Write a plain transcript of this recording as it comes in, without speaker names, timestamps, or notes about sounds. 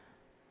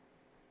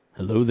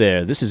Hello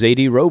there, this is AD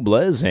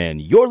Robles,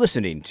 and you're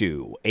listening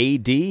to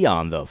AD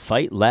on the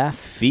Fight Laugh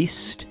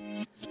Feast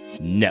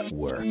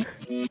Network.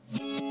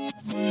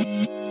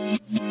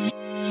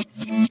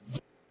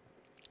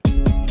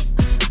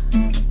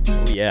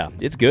 Oh yeah,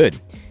 it's good.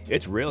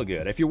 It's real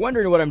good. If you're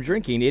wondering what I'm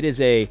drinking, it is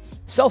a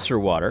seltzer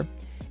water,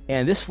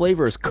 and this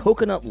flavor is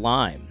coconut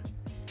lime.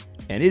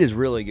 And it is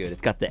really good. It's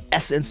got the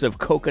essence of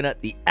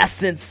coconut, the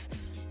essence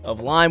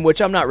of lime,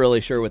 which I'm not really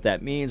sure what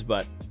that means,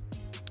 but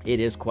it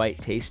is quite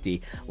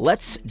tasty.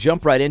 Let's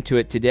jump right into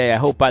it today. I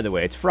hope, by the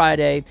way, it's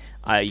Friday.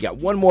 You got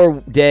one more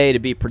day to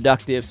be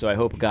productive, so I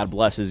hope God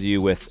blesses you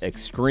with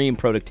extreme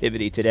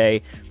productivity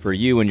today for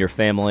you and your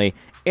family.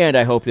 And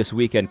I hope this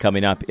weekend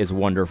coming up is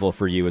wonderful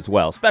for you as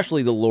well,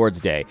 especially the Lord's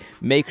Day.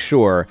 Make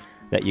sure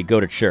that you go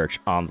to church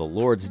on the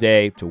Lord's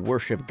Day to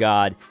worship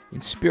God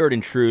in spirit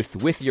and truth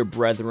with your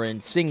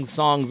brethren, sing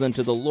songs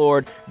unto the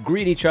Lord,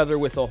 greet each other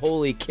with a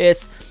holy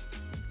kiss,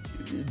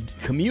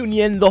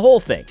 communion, the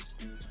whole thing.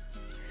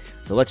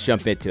 So let's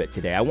jump into it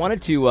today. I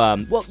wanted to,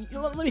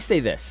 let me say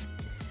this.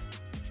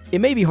 It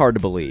may be hard to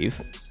believe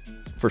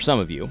for some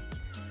of you,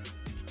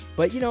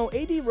 but,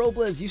 AD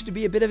Robles used to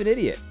be a bit of an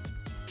idiot.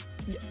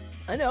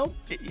 I know.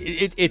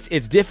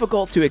 It's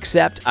difficult to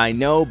accept, I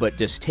know, but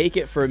just take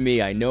it from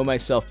me. I know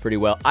myself pretty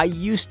well. I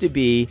used to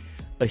be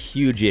a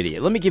huge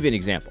idiot. Let me give you an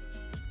example.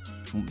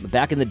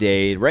 Back in the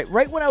day,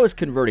 right when I was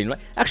converting,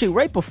 actually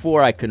right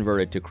before I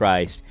converted to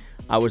Christ,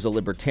 I was a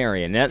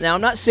libertarian. Now,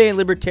 I'm not saying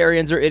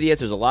libertarians are idiots.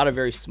 There's a lot of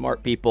very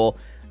smart people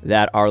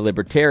that are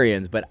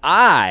libertarians, but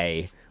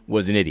I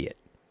was an idiot.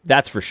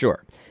 That's for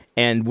sure.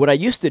 And what I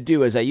used to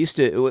do is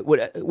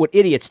what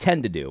idiots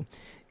tend to do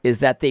is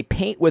that they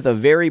paint with a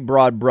very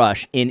broad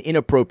brush in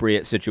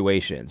inappropriate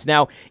situations.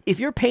 Now, if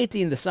you're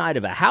painting the side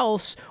of a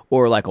house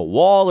or like a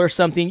wall or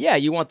something, yeah,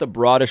 you want the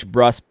broadest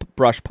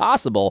brush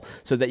possible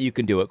so that you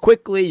can do it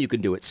quickly, you can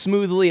do it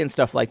smoothly and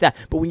stuff like that.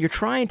 But when you're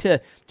trying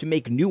to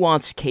make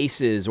nuanced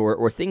cases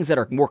or things that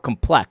are more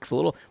complex, a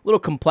little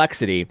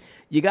complexity,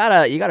 you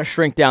gotta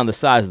shrink down the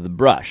size of the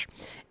brush.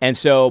 And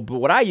so, but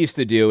what I used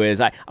to do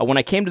is, when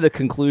I came to the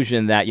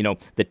conclusion that,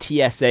 the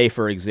TSA,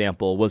 for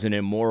example, was an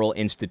immoral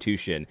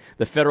institution,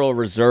 the Federal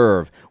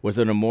Reserve was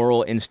an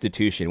immoral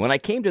institution, when I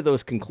came to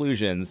those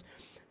conclusions,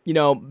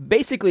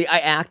 basically I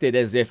acted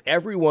as if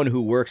everyone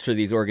who works for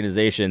these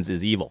organizations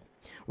is evil,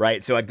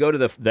 right? So I'd go to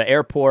the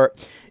airport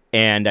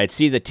and I'd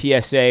see the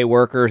TSA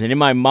workers, and in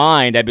my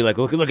mind, I'd be like,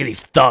 look at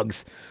these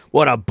thugs.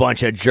 What a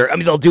bunch of jerks. I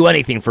mean, they'll do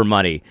anything for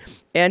money.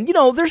 And,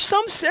 there's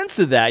some sense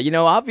of that.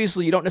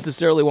 Obviously, you don't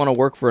necessarily want to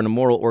work for an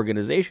immoral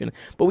organization,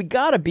 but we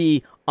got to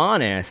be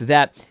honest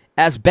that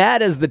as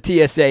bad as the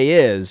TSA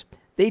is,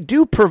 they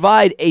do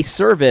provide a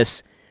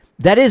service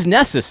that is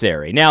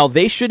necessary. Now,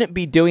 they shouldn't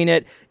be doing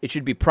it. It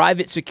should be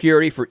private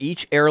security for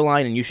each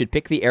airline, and you should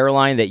pick the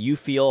airline that you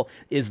feel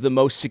is the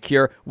most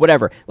secure,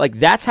 whatever. Like,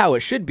 that's how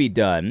it should be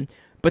done.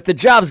 But the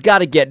job's got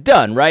to get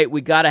done, right?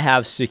 We got to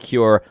have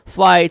secure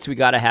flights. We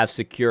got to have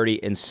security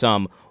in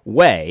some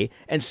way.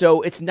 And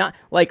so it's not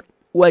like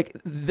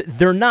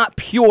they're not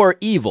pure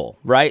evil,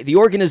 right? The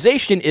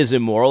organization is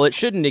immoral. It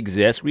shouldn't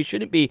exist. We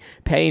shouldn't be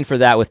paying for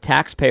that with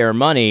taxpayer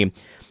money.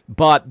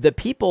 But the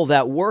people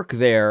that work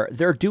there,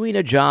 they're doing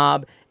a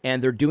job,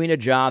 and they're doing a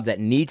job that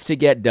needs to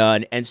get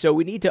done. And so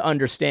we need to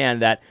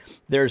understand that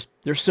there's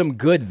some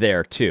good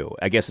there too,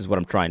 I guess is what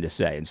I'm trying to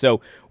say. And so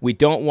we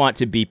don't want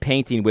to be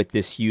painting with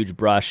this huge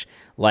brush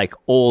like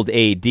old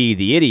AD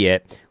the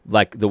idiot,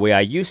 like the way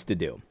I used to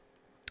do.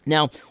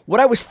 Now,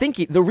 what I was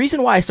thinking, the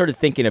reason why I started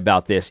thinking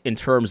about this in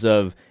terms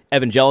of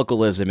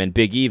evangelicalism and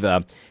Big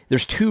Eva,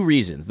 there's two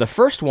reasons. The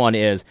first one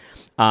is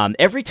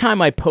every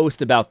time I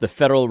post about the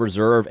Federal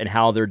Reserve and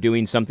how they're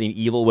doing something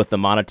evil with the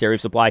monetary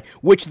supply,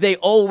 which they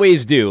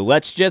always do.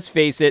 Let's just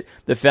face it,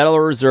 the Federal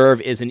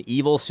Reserve is an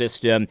evil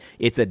system.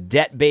 It's a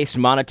debt-based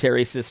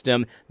monetary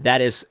system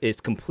that is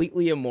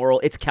completely immoral.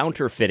 It's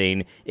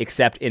counterfeiting,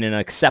 except in an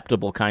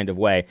acceptable kind of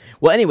way.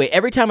 Well, anyway,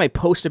 every time I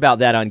post about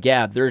that on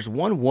Gab, there's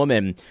one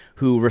woman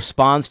who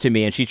responds to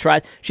me, and she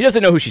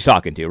doesn't know who she's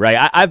talking to,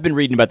 right? I've been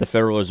reading about the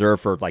Federal Reserve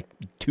for like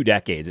 2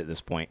 decades at this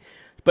point.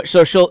 But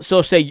so she'll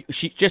say,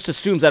 she just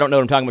assumes I don't know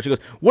what I'm talking about. She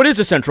goes, what is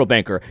a central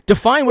banker?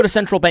 Define what a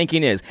central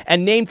banking is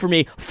and name for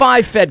me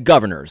 5 Fed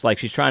governors. Like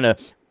she's trying to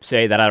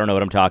say that I don't know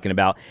what I'm talking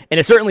about. And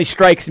it certainly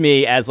strikes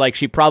me as like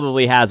she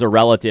probably has a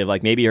relative,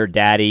 like maybe her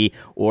daddy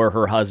or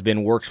her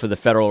husband works for the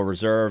Federal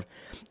Reserve.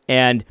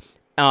 And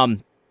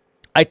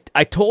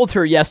I told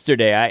her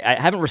yesterday,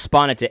 I haven't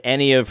responded to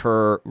any of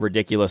her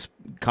ridiculous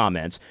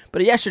comments,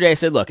 but yesterday I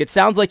said, look, it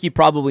sounds like you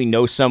probably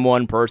know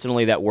someone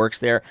personally that works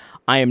there.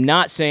 I am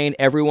not saying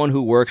everyone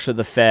who works for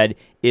the Fed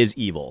is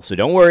evil, so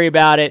don't worry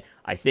about it.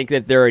 I think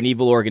that they're an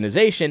evil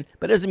organization,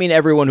 but it doesn't mean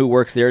everyone who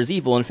works there is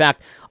evil. In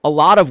fact, a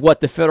lot of what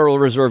the Federal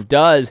Reserve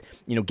does,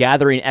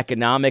 gathering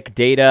economic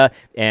data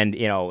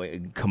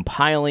and,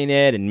 compiling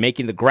it and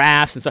making the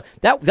graphs and stuff,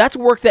 that's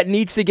work that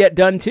needs to get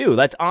done too.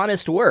 That's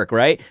honest work,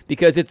 right?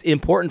 Because it's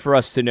important for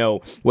us to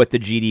know what the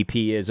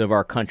GDP is of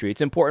our country.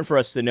 It's important for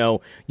us to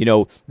know,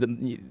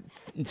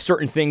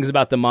 certain things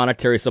about the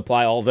monetary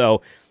supply,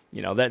 although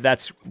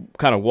That's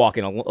kind of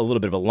walking a little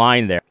bit of a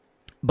line there.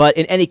 But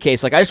in any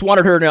case, like, I just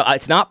wanted her to know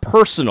it's not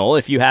personal.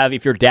 If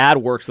your dad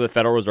works for the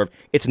Federal Reserve,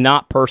 it's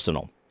not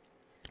personal,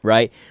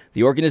 right?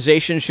 The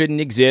organization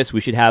shouldn't exist.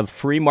 We should have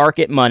free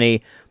market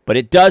money, but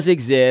it does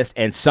exist,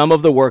 and some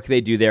of the work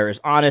they do there is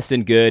honest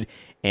and good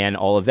and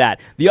all of that.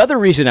 The other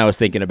reason I was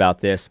thinking about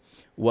this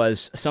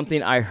was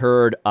something I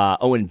heard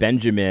Owen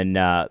Benjamin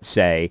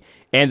say.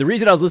 And the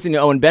reason I was listening to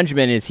Owen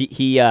Benjamin is he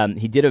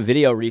did a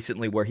video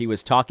recently where he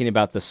was talking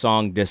about the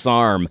song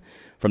Disarm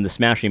from the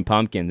Smashing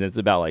Pumpkins. It's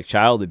about like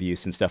child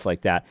abuse and stuff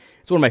like that.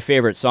 It's one of my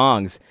favorite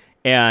songs.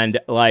 And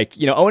like,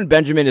 Owen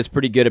Benjamin is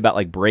pretty good about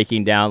like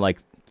breaking down like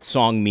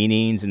song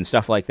meanings and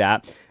stuff like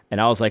that.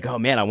 And I was like, oh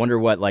man, I wonder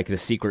what like the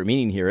secret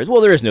meaning here is. Well,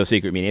 there is no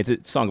secret meaning. It's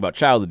a song about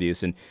child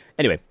abuse. And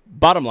anyway,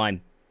 bottom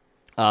line,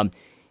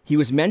 he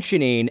was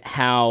mentioning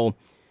how,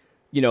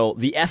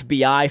 the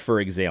FBI, for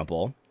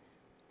example,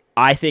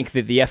 I think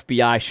that the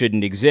FBI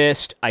shouldn't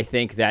exist. I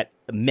think that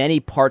many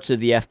parts of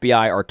the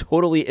FBI are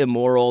totally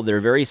immoral. They're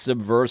very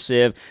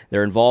subversive.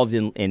 They're involved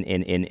in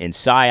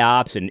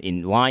psyops and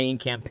in lying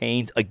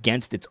campaigns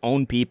against its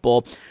own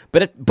people.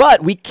 But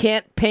we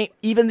can't paint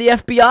even the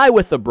FBI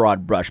with a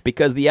broad brush,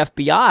 because the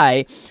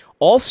FBI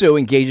also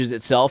engages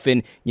itself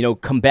in,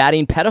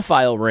 combating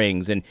pedophile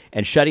rings and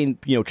shutting,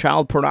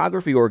 child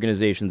pornography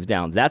organizations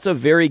down. That's a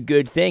very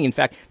good thing. In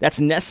fact, that's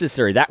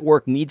necessary. That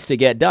work needs to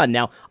get done.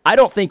 Now, I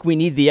don't think we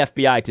need the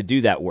FBI to do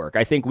that work.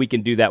 I think we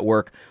can do that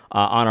work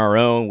on our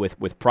own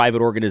with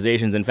private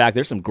organizations. In fact,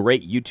 there's some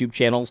great YouTube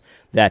channels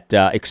that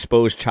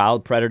expose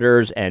child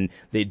predators, and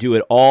they do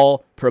it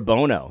all pro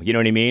bono, you know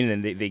what I mean?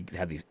 And they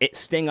have these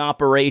sting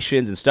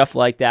operations and stuff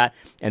like that,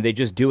 and they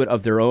just do it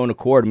of their own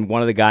accord. I mean,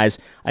 one of the guys,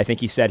 I think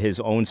he said his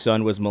own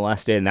son was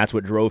molested, and that's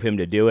what drove him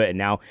to do it. And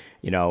now,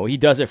 he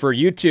does it for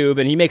YouTube,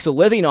 and he makes a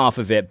living off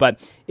of it. But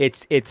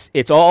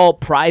it's all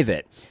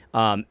private.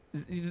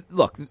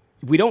 Look,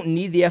 we don't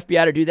need the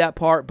FBI to do that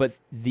part, but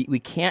we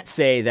can't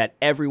say that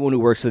everyone who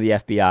works for the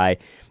FBI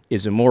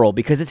is immoral,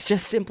 because it's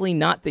just simply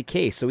not the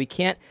case. So we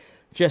can't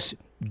just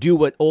do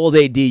what old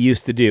AD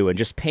used to do and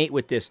just paint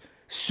with this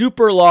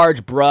super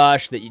large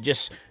brush that you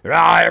just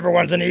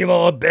everyone's an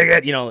evil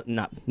bigot,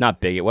 not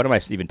bigot. What am I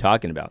even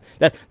talking about?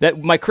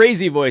 That my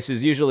crazy voice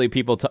is usually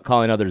people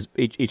calling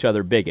each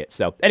other bigots.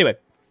 So anyway,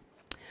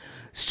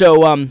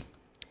 I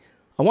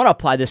want to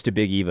apply this to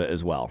Big Eva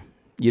as well.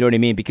 You know what I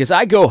mean? Because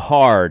I go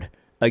hard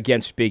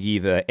against Big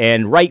Eva,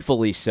 and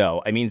rightfully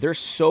so. I mean, there's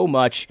so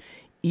much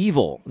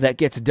evil that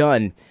gets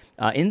done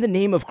in the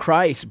name of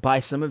Christ by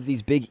some of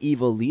these big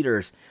evil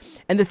leaders.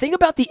 And the thing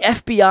about the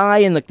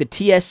FBI and like the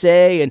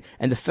TSA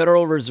and the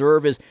Federal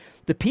Reserve is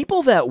the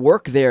people that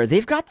work there,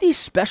 they've got these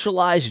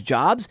specialized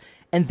jobs,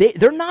 and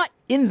they're not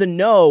in the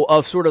know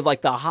of sort of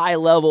like the high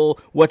level,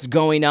 what's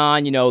going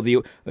on,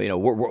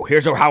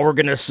 here's how we're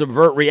going to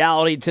subvert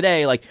reality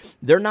today. Like,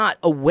 they're not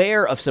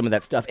aware of some of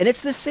that stuff. And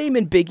it's the same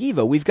in Big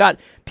Eva. We've got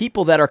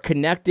people that are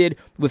connected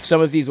with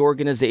some of these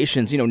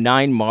organizations,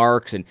 9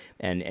 Marks and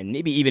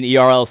maybe even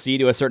ERLC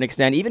to a certain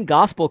extent, even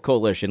Gospel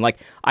Coalition. Like,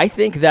 I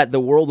think that the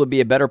world would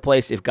be a better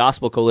place if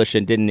Gospel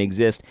Coalition didn't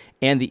exist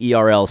and the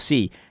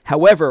ERLC.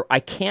 However,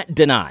 I can't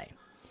deny,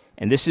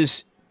 and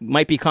this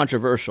might be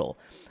controversial,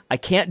 I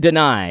can't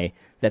deny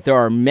that there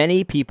are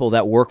many people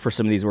that work for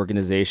some of these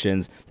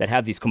organizations that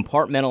have these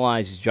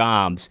compartmentalized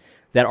jobs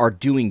that are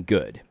doing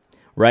good,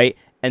 right?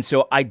 And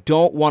so I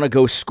don't want to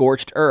go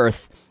scorched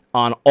earth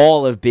on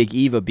all of Big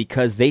Eva,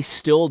 because they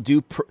still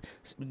do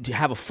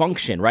have a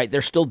function, right?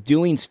 They're still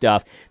doing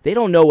stuff. They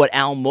don't know what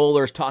Al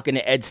Mohler's talking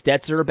to Ed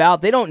Stetzer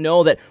about. They don't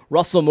know that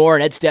Russell Moore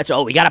and Ed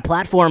Stetzer, we got to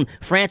platform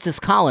Francis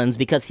Collins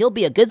because he'll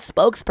be a good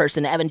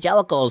spokesperson to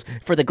evangelicals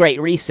for the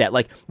Great Reset.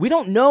 Like, we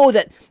don't know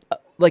that,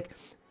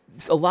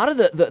 a lot of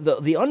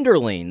the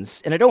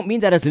underlings, and I don't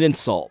mean that as an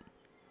insult,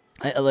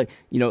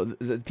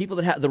 the people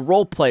that have the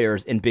role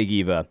players in Big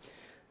Eva,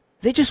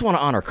 they just want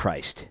to honor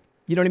Christ.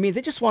 You know what I mean?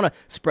 They just want to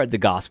spread the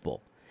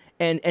gospel.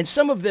 And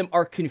some of them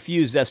are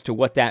confused as to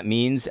what that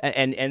means,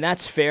 and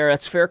that's fair.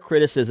 That's fair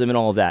criticism and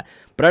all of that.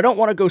 But I don't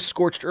want to go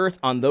scorched earth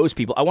on those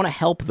people. I want to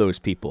help those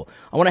people.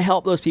 I want to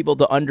help those people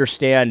to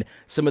understand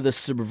some of the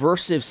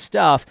subversive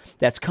stuff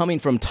that's coming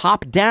from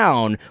top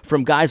down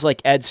from guys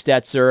like Ed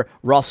Stetzer,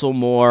 Russell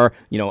Moore,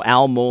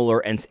 Al Mohler,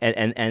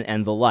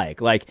 and the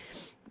like.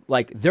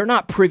 Like, they're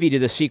not privy to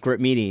the secret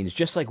meetings,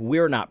 just like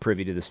we're not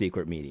privy to the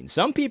secret meetings.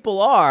 Some people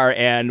are,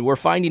 and we're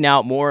finding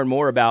out more and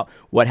more about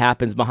what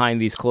happens behind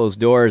these closed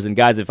doors. And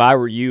guys, if I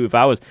were you, if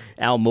I was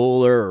Al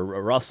Mohler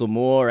or Russell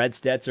Moore or Ed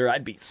Stetzer,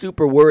 I'd be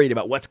super worried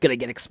about what's going to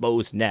get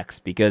exposed next,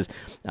 because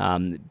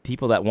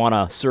people that want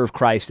to serve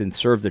Christ and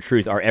serve the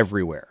truth are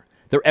everywhere.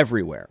 They're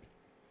everywhere.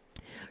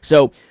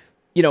 So,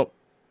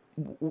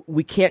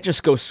 we can't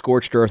just go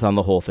scorched earth on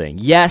the whole thing.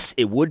 Yes,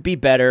 it would be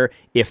better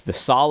if the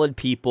solid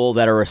people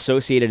that are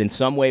associated in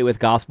some way with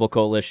Gospel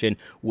Coalition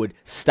would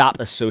stop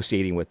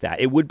associating with that.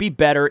 It would be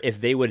better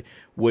if they would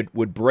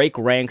break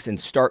ranks and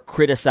start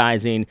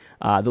criticizing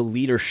the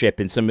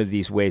leadership in some of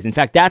these ways. In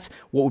fact, that's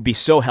what would be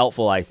so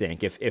helpful, I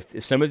think,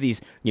 if some of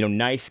these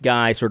nice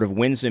guys, sort of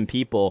winsome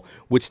people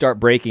would start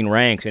breaking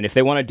ranks. And if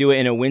they want to do it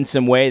in a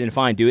winsome way, then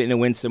fine, do it in a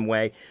winsome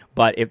way.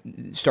 But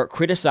start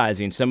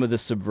criticizing some of the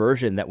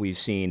subversion that we've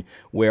seen,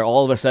 where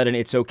all of a sudden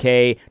it's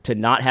okay to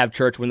not have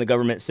church when the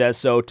government says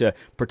so, to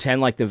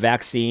pretend like the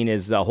vaccine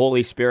is the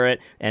Holy Spirit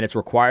and it's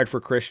required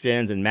for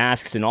Christians, and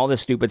masks and all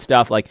this stupid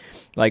stuff. Like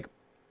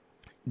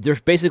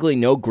there's basically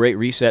no Great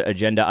Reset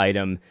agenda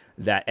item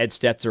that Ed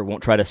Stetzer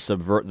won't try to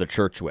subvert the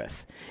church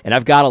with. And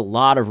I've got a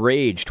lot of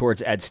rage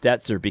towards Ed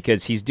Stetzer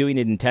because he's doing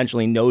it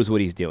intentionally, knows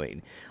what he's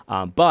doing.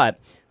 But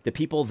the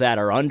people that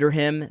are under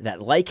him,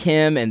 that like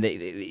him, and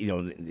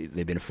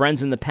they've been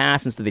friends in the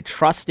past, and so they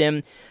trust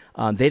him.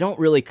 They don't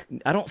really.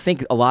 I don't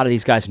think a lot of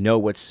these guys know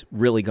what's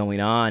really going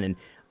on, and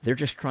they're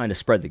just trying to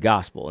spread the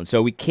gospel. And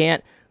so we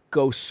can't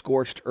go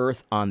scorched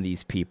earth on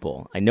these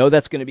people. I know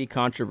that's going to be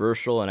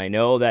controversial, and I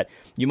know that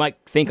you might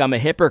think I'm a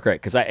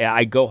hypocrite because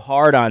I go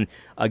hard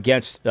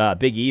against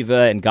Big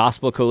Eva and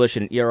Gospel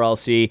Coalition and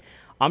ERLC.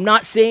 I'm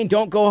not saying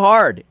don't go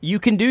hard. You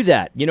can do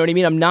that. You know what I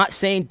mean? I'm not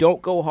saying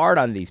don't go hard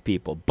on these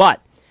people,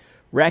 but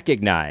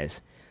recognize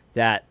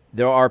that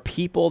there are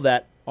people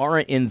that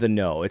aren't in the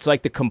know. It's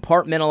like the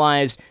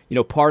compartmentalized,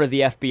 part of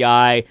the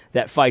FBI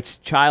that fights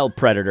child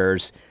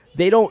predators.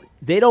 They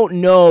don't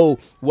know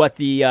what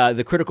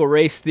the critical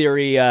race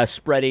theory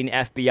spreading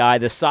FBI,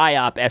 the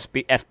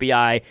PSYOP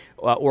FBI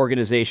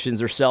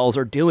organizations or cells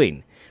are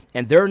doing.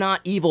 And they're not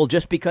evil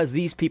just because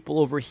these people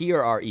over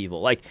here are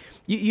evil. Like,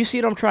 you see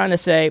what I'm trying to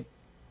say?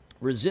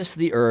 Resist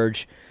the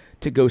urge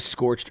to go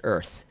scorched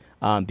earth.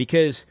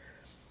 Because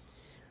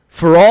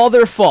for all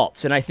their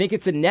faults, and I think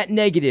it's a net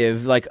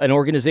negative, like an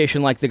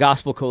organization like the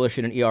Gospel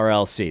Coalition and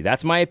ERLC,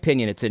 that's my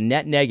opinion, it's a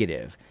net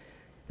negative.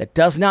 That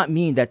does not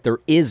mean that there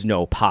is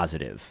no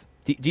positive.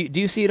 Do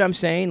you see what I'm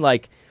saying?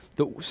 Like,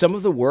 some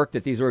of the work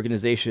that these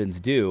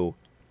organizations do,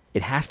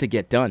 it has to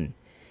get done.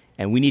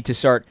 And we need to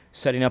start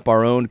setting up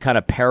our own kind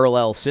of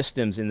parallel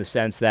systems in the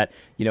sense that,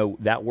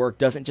 that work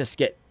doesn't just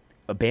get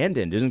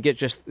abandoned, doesn't get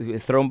just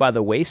thrown by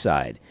the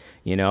wayside.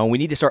 We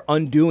need to start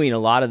undoing a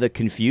lot of the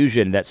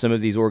confusion that some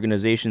of these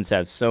organizations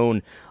have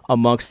sown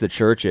amongst the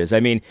churches. I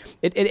mean,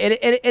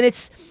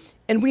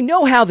 and we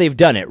know how they've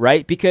done it,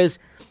 right? Because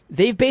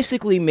they've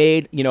basically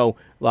made,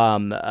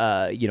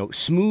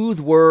 smooth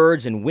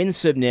words and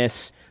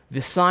winsomeness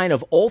the sign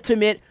of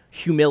ultimate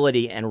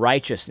humility and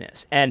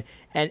righteousness. And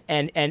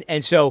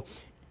so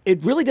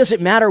it really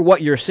doesn't matter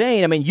what you're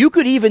saying. I mean, you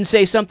could even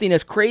say something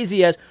as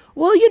crazy as,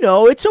 well,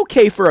 it's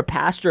okay for a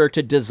pastor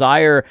to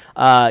desire,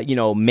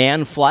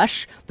 man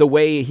flesh the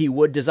way he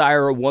would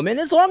desire a woman.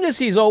 As long as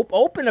he's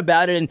open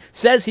about it and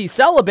says he's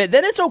celibate,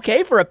 then it's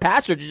okay for a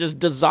pastor to just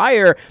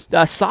desire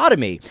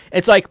sodomy.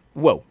 It's like,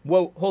 whoa,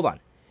 hold on.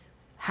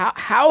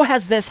 How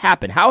has this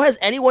happened? How has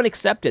anyone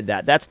accepted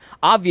that? That's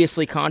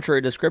obviously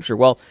contrary to Scripture.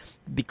 Well,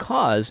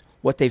 because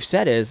what they've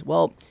said is,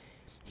 well,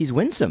 he's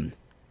winsome.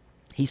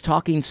 He's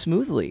talking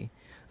smoothly.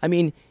 I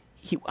mean,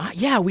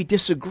 we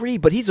disagree,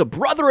 but he's a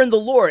brother in the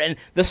Lord. And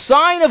the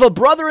sign of a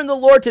brother in the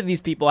Lord to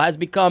these people has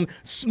become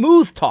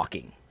smooth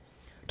talking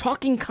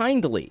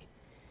kindly.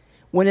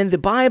 When in the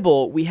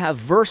Bible, we have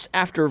verse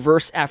after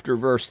verse after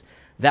verse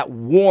that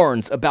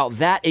warns about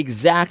that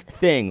exact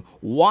thing.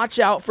 Watch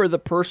out for the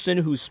person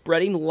who's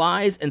spreading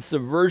lies and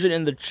subversion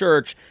in the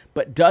church,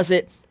 but does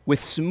it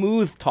with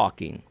smooth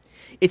talking.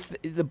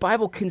 The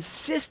Bible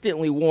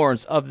consistently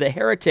warns of the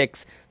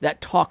heretics that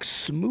talk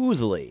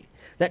smoothly,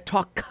 that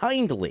talk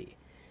kindly.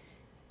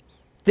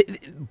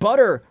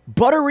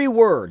 Buttery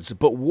words,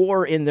 but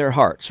war in their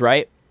hearts,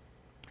 right?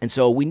 And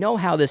so we know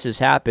how this has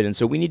happened, and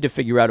so we need to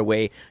figure out a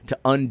way to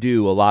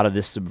undo a lot of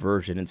this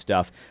subversion and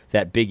stuff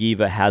that Big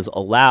Eva has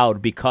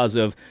allowed because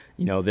of,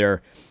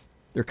 their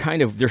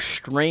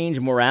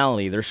strange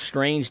morality, their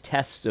strange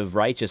tests of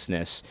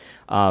righteousness.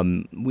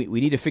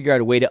 We need to figure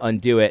out a way to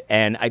undo it,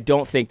 and I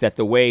don't think that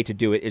the way to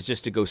do it is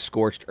just to go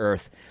scorched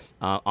earth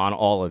on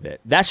all of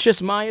it. That's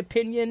just my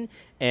opinion,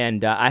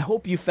 and I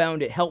hope you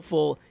found it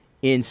helpful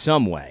in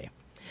some way.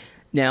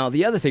 Now,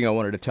 the other thing I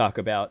wanted to talk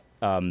about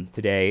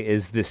today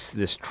is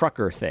this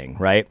trucker thing,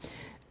 right?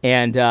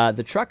 And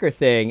the trucker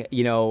thing,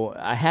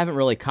 I haven't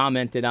really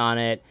commented on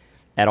it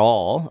at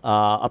all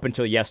up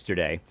until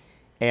yesterday.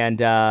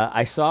 And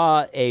I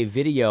saw a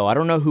video. I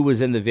don't know who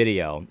was in the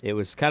video. It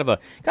was kind of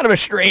a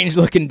strange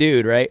looking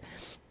dude, right?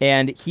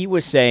 And he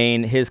was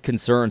saying his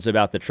concerns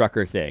about the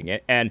trucker thing.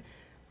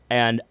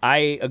 And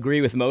I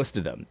agree with most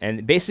of them.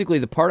 And basically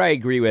the part I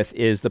agree with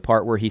is the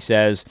part where he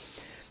says,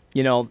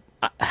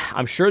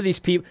 I'm sure these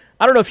people,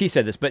 I don't know if he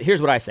said this, but here's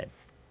what I said.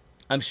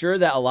 I'm sure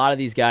that a lot of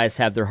these guys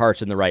have their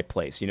hearts in the right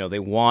place. They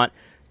want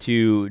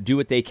to do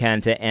what they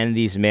can to end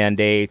these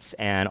mandates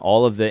and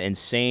all of the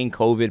insane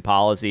COVID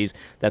policies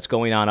that's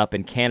going on up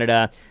in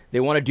Canada. They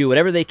want to do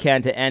whatever they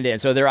can to end it.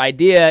 And so their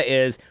idea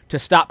is to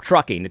stop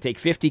trucking, to take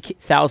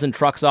 50,000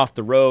 trucks off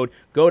the road,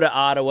 go to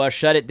Ottawa,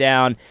 shut it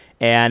down,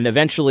 and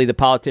eventually the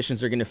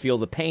politicians are going to feel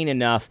the pain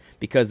enough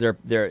because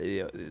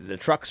the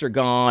trucks are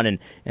gone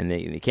and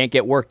they can't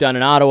get work done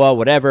in Ottawa,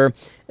 whatever,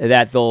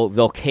 that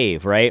they'll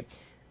cave, right?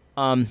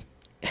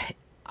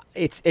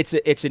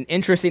 It's an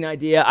interesting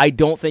idea. I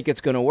don't think it's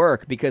going to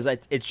work because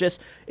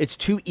it's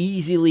too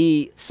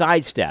easily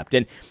sidestepped.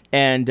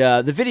 And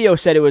the video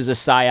said it was a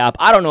psyop.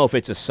 I don't know if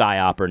it's a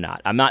psyop or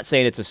not. I'm not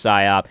saying it's a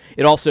psyop.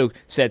 It also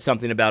said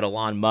something about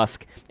Elon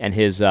Musk and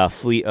his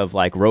fleet of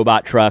like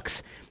robot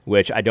trucks,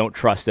 which I don't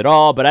trust at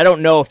all. But I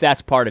don't know if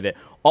that's part of it.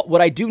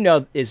 What I do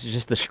know is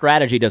just the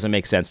strategy doesn't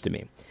make sense to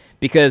me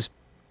because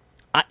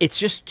it's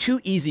just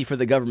too easy for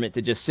the government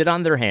to just sit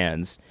on their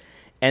hands.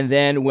 And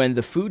then when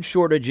the food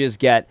shortages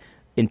get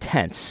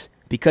intense,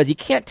 because you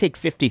can't take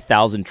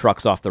 50,000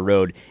 trucks off the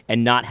road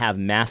and not have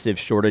massive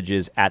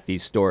shortages at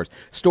these stores.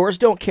 Stores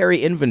don't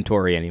carry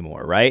inventory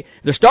anymore, right?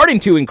 They're starting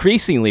to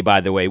increasingly,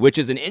 by the way, which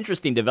is an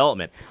interesting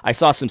development. I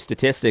saw some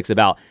statistics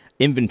about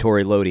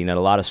inventory loading at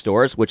a lot of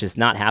stores, which has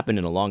not happened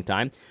in a long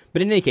time.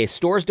 But in any case,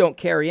 stores don't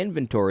carry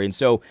inventory. And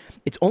so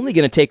it's only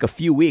going to take a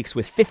few weeks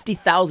with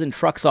 50,000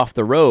 trucks off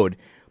the road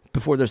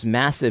before there's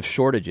massive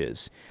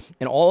shortages.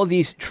 And all of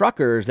these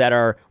truckers that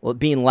are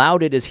being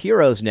lauded as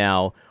heroes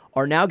now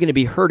are now going to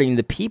be hurting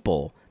the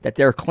people that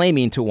they're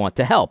claiming to want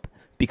to help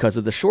because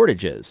of the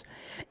shortages.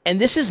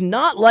 And this is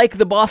not like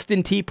the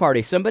Boston Tea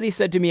Party. Somebody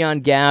said to me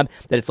on Gab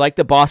that it's like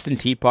the Boston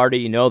Tea Party.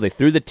 You know, they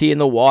threw the tea in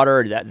the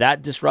water.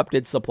 That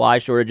disrupted supply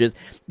shortages.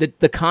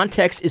 The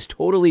context is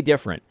totally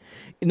different.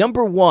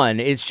 Number one,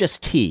 it's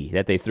just tea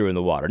that they threw in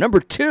the water. Number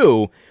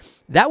two,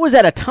 that was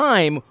at a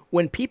time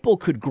when people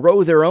could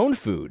grow their own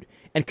food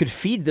and could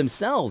feed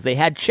themselves. They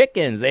had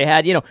chickens, they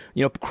had,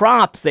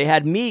 crops, they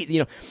had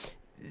meat,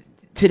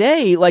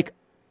 Today, like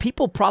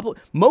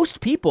most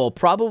people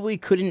probably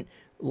couldn't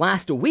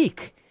last a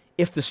week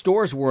if the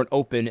stores weren't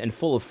open and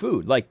full of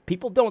food. Like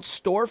people don't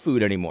store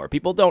food anymore.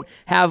 People don't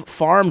have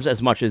farms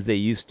as much as they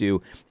used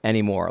to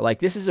anymore. Like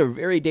this is a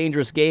very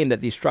dangerous game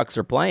that these trucks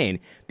are playing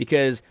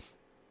because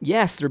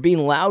yes, they're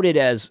being lauded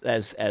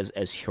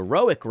as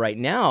heroic right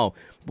now,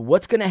 but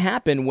what's going to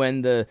happen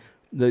when the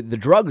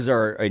drugs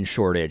are in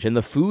shortage and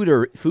the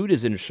food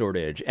is in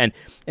shortage and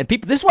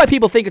people? This is why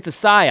people think it's a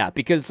psyop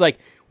because it's like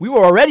we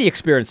were already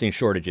experiencing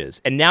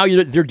shortages and now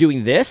they're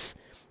doing this,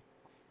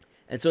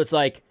 and so it's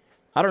like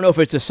I don't know if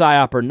it's a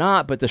psyop or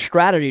not, but the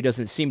strategy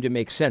doesn't seem to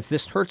make sense.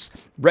 This hurts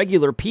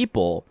regular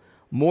people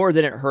more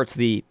than it hurts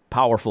the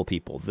powerful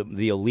people,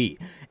 the elite.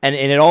 And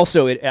it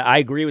also, I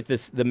agree with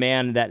the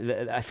man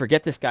that I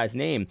forget this guy's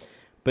name,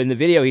 but in the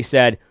video he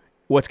said,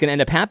 what's going to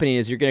end up happening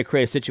is you're going to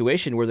create a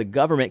situation where the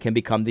government can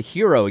become the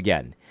hero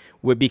again,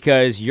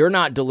 because you're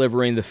not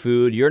delivering the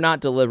food, you're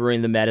not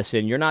delivering the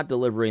medicine, you're not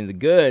delivering the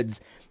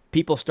goods.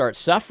 People start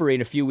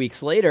suffering. A few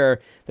weeks later,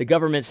 the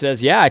government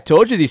says, yeah, I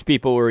told you these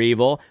people were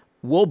evil.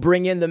 We'll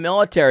bring in the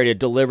military to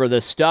deliver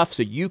this stuff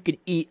so you can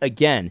eat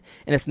again.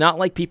 And it's not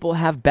like people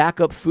have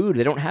backup food.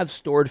 They don't have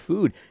stored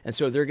food. And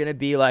so they're going to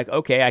be like,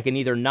 okay, I can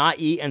either not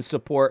eat and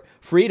support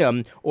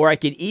freedom, or I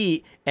can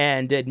eat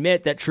and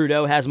admit that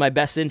Trudeau has my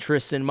best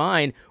interests in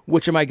mind.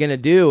 Which am I going to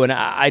do? And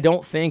I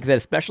don't think that,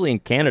 especially in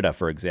Canada,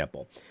 for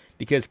example,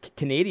 because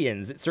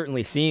Canadians, it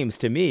certainly seems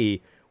to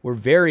me, were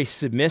very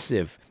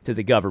submissive to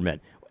the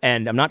government.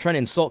 And I'm not trying to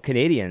insult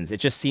Canadians. It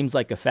just seems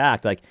like a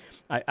fact. Like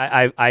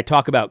I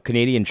talk about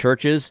Canadian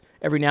churches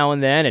every now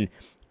and then,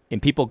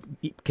 and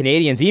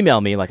Canadians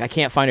email me like, I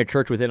can't find a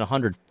church within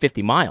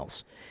 150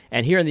 miles.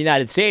 And here in the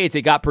United States,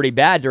 it got pretty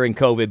bad during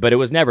COVID, but it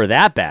was never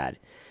that bad.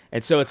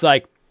 And so it's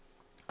like,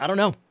 I don't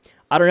know.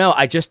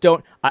 I just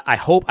don't.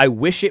 I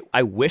wish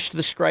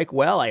the strike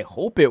well. I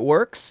hope it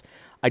works.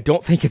 I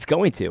don't think it's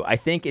going to. I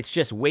think it's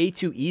just way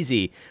too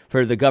easy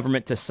for the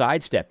government to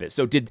sidestep it.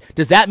 So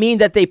does that mean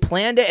that they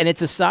planned it and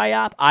it's a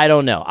psyop? I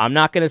don't know. I'm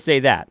not going to say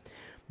that.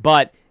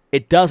 But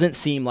it doesn't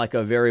seem like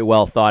a very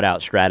well thought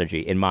out strategy,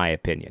 in my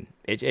opinion.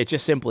 It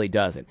just simply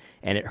doesn't.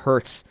 And it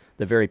hurts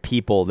the very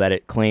people that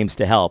it claims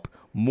to help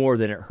more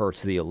than it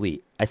hurts the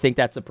elite. I think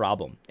that's a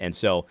problem. And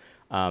so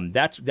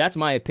that's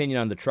my opinion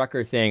on the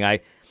trucker thing.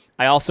 I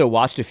also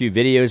watched a few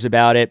videos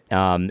about it,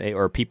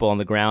 or people on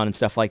the ground and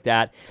stuff like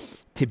that.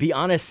 To be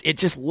honest, it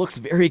just looks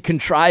very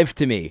contrived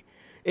to me.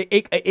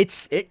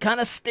 It kind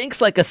of stinks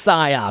like a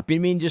psyop. I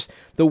mean, just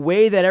the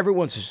way that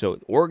everyone's so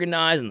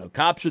organized and the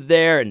cops are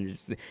there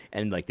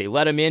and like they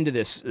let them into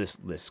this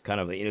kind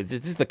of, this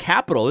is the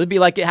capital. It'd be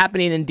like it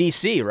happening in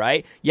D.C.,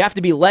 right? You have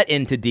to be let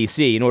into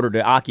D.C. in order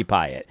to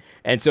occupy it.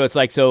 And so it's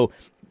like, so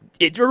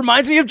it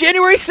reminds me of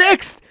January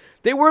 6th.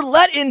 They were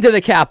let into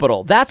the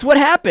Capitol. That's what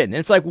happened. And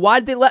it's like, why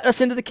did they let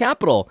us into the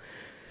Capitol?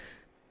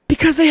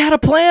 Because they had a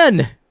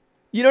plan.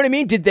 You know what I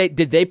mean? Did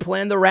they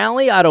plan the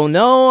rally? I don't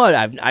know.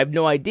 I have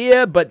no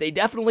idea, but they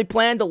definitely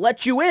planned to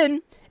let you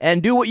in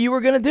and do what you were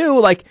going to do.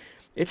 Like,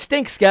 it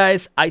stinks,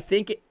 guys. I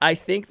think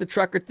the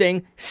trucker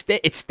thing,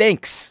 it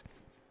stinks.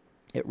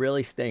 It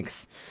really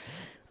stinks.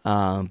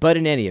 But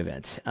in any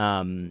event,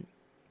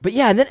 but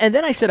yeah, and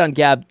then I said on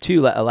Gab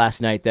too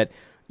last night that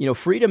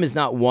freedom is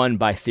not won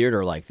by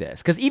theater like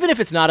this, because even if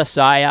it's not a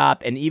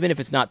psyop and even if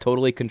it's not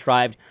totally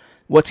contrived,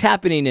 what's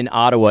happening in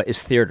Ottawa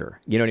is theater.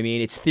 You know what I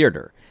mean? It's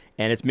theater,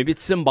 and maybe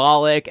it's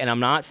symbolic. And I'm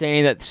not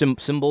saying that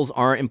symbols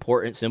aren't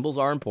important. Symbols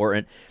are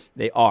important.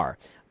 They are,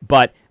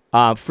 but.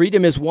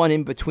 Freedom is won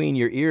in between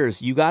your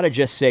ears. You got to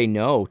just say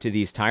no to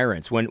these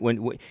tyrants. When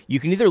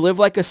you can either live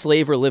like a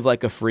slave or live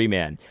like a free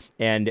man,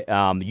 and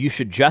you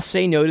should just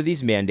say no to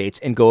these mandates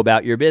and go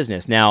about your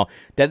business. Now,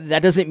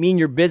 that doesn't mean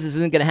your business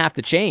isn't going to have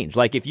to change.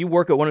 Like if you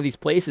work at one of these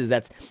places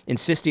that's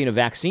insisting a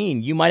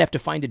vaccine, you might have to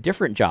find a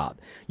different job.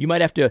 You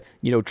might have to,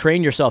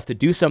 train yourself to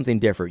do something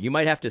different. You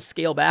might have to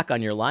scale back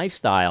on your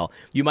lifestyle.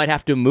 You might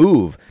have to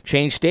move,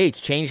 change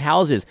states, change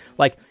houses.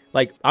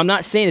 Like, I'm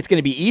not saying it's going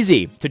to be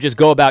easy to just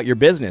go about your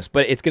business,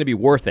 but it's going to be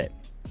worth it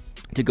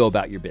to go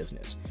about your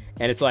business.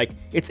 And it's like,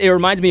 it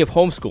reminds me of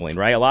homeschooling,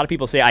 right? A lot of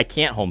people say, I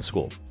can't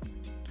homeschool.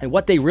 And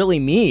what they really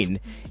mean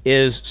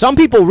is some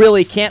people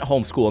really can't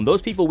homeschool, and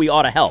those people we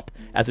ought to help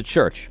as a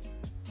church.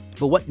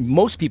 But what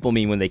most people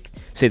mean when they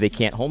say they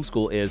can't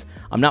homeschool is,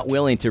 I'm not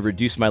willing to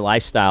reduce my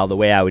lifestyle the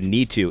way I would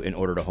need to in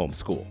order to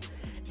homeschool.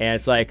 And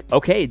it's like,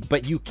 okay,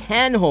 but you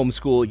can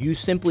homeschool, you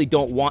simply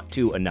don't want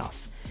to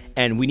enough.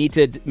 And we need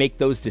to make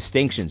those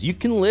distinctions. You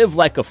can live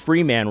like a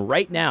free man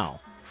right now.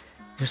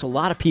 There's a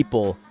lot of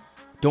people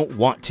don't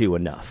want to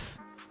enough.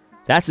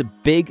 That's a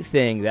big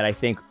thing that I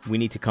think we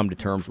need to come to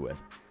terms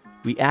with.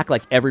 We act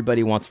like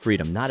everybody wants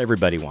freedom. Not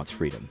everybody wants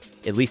freedom,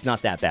 at least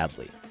not that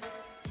badly.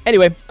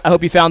 Anyway, I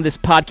hope you found this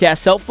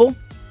podcast helpful.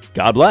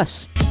 God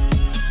bless.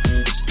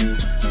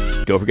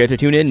 Don't forget to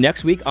tune in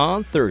next week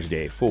on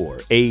Thursday for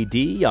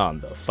AD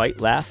on the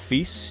Fight Laugh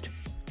Feast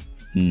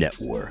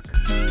Network.